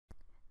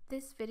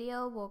This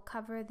video will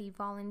cover the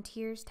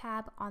Volunteers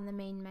tab on the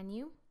main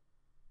menu.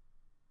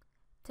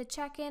 To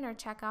check in or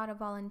check out a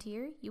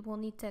volunteer, you will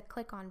need to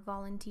click on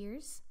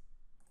Volunteers.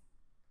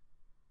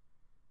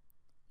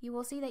 You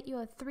will see that you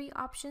have three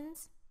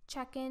options: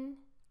 check in,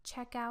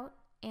 check out,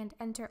 and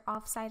enter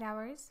off-site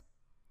hours.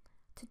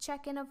 To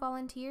check in a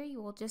volunteer,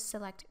 you will just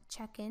select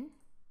check in.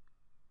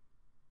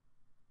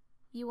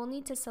 You will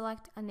need to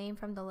select a name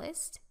from the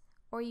list,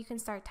 or you can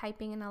start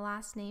typing in a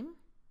last name.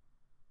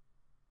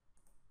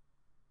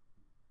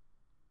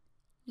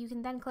 You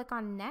can then click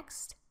on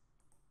Next.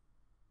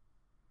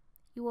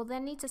 You will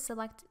then need to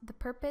select the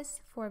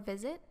purpose for a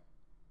visit.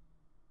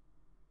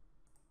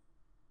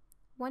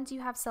 Once you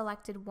have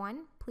selected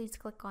one, please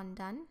click on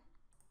Done.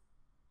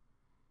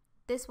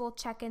 This will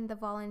check in the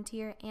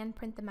volunteer and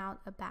print them out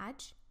a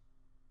badge.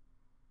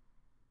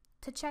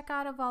 To check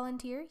out a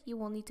volunteer, you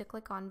will need to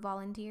click on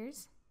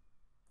Volunteers.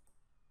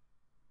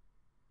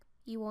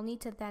 You will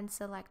need to then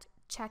select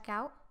Check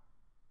Out.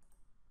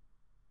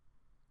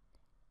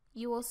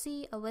 You will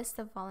see a list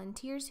of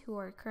volunteers who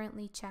are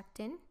currently checked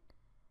in.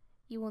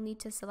 You will need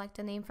to select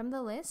a name from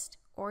the list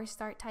or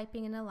start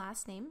typing in a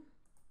last name.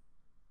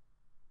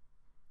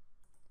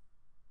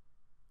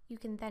 You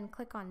can then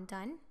click on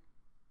Done.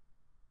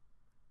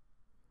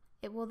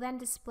 It will then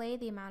display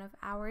the amount of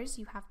hours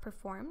you have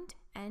performed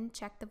and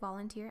check the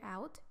volunteer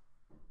out.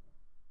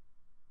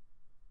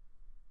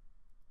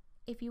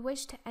 If you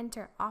wish to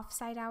enter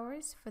off-site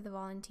hours for the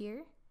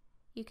volunteer,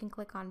 you can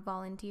click on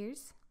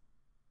Volunteers.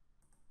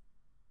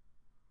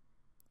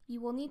 You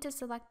will need to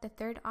select the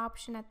third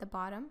option at the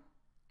bottom,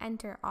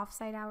 Enter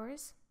Off-site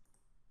Hours.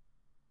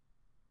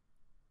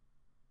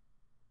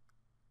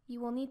 You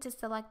will need to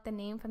select the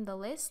name from the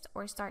list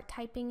or start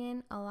typing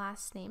in a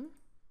last name.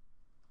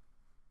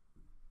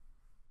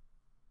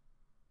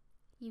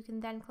 You can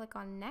then click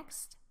on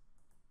Next.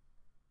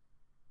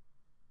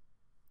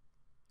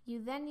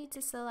 You then need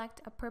to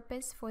select a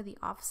purpose for the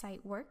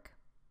off-site work.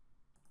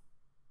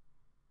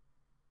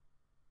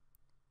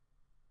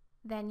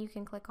 Then you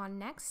can click on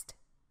Next.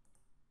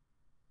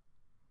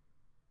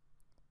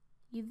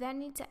 You then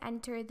need to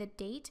enter the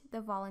date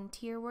the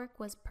volunteer work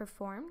was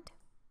performed.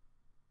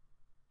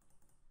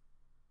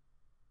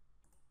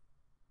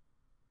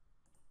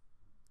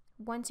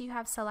 Once you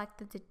have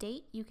selected the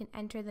date, you can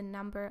enter the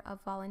number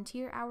of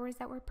volunteer hours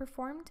that were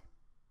performed.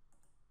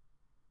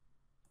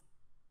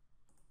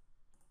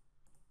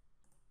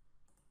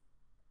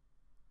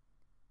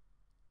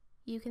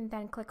 You can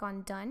then click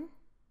on Done.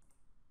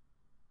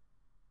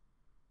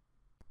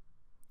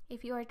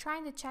 If you are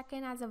trying to check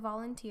in as a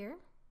volunteer,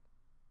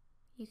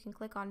 you can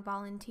click on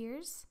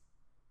Volunteers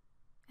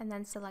and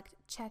then select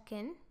Check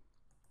In.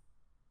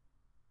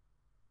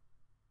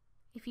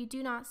 If you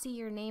do not see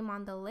your name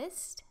on the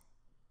list,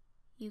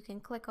 you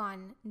can click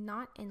on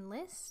Not in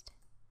List.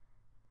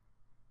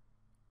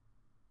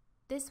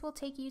 This will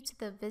take you to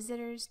the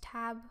Visitors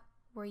tab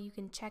where you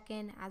can check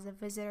in as a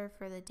visitor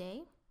for the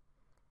day.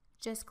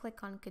 Just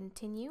click on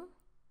Continue.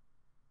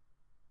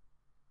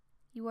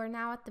 You are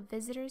now at the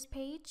Visitors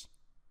page.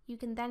 You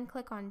can then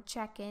click on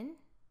Check In.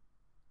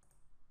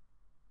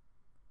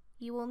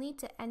 You will need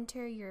to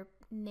enter your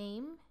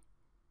name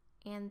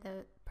and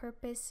the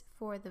purpose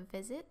for the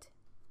visit.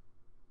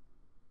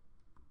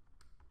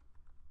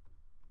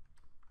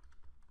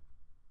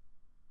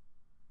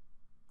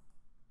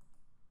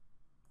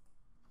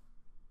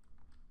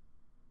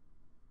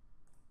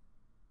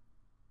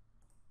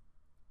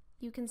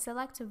 You can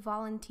select to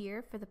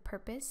volunteer for the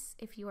purpose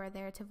if you are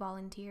there to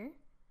volunteer.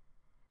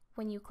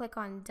 When you click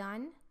on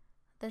Done,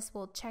 this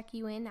will check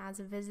you in as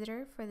a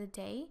visitor for the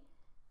day,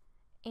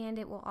 and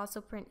it will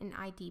also print an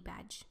ID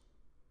badge.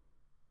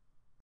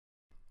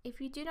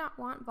 If you do not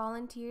want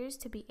volunteers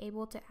to be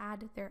able to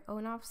add their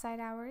own off-site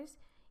hours,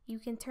 you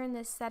can turn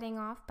this setting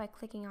off by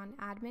clicking on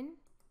Admin.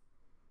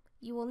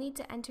 You will need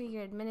to enter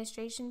your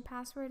administration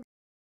password.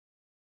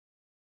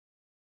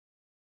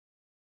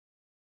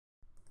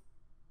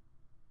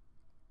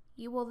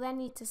 You will then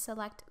need to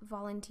select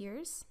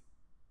Volunteers.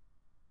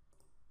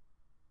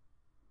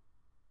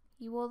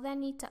 You will then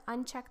need to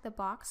uncheck the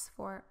box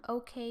for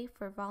OK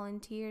for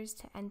volunteers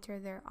to enter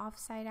their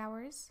off-site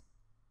hours.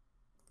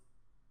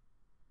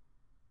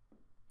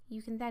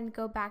 You can then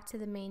go back to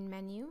the main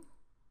menu.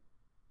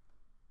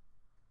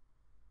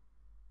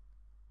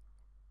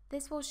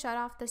 This will shut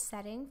off the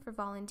setting for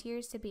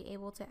volunteers to be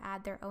able to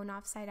add their own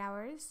off-site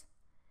hours.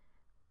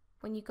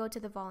 When you go to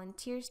the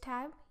Volunteers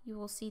tab, you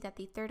will see that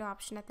the third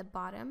option at the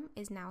bottom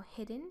is now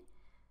hidden,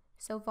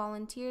 so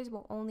volunteers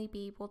will only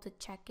be able to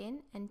check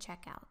in and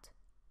check out.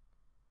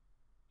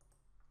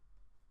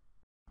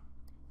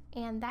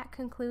 And that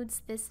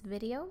concludes this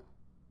video.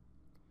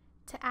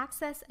 To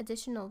access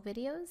additional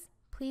videos,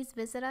 please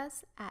visit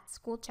us at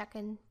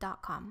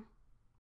schoolcheckin.com.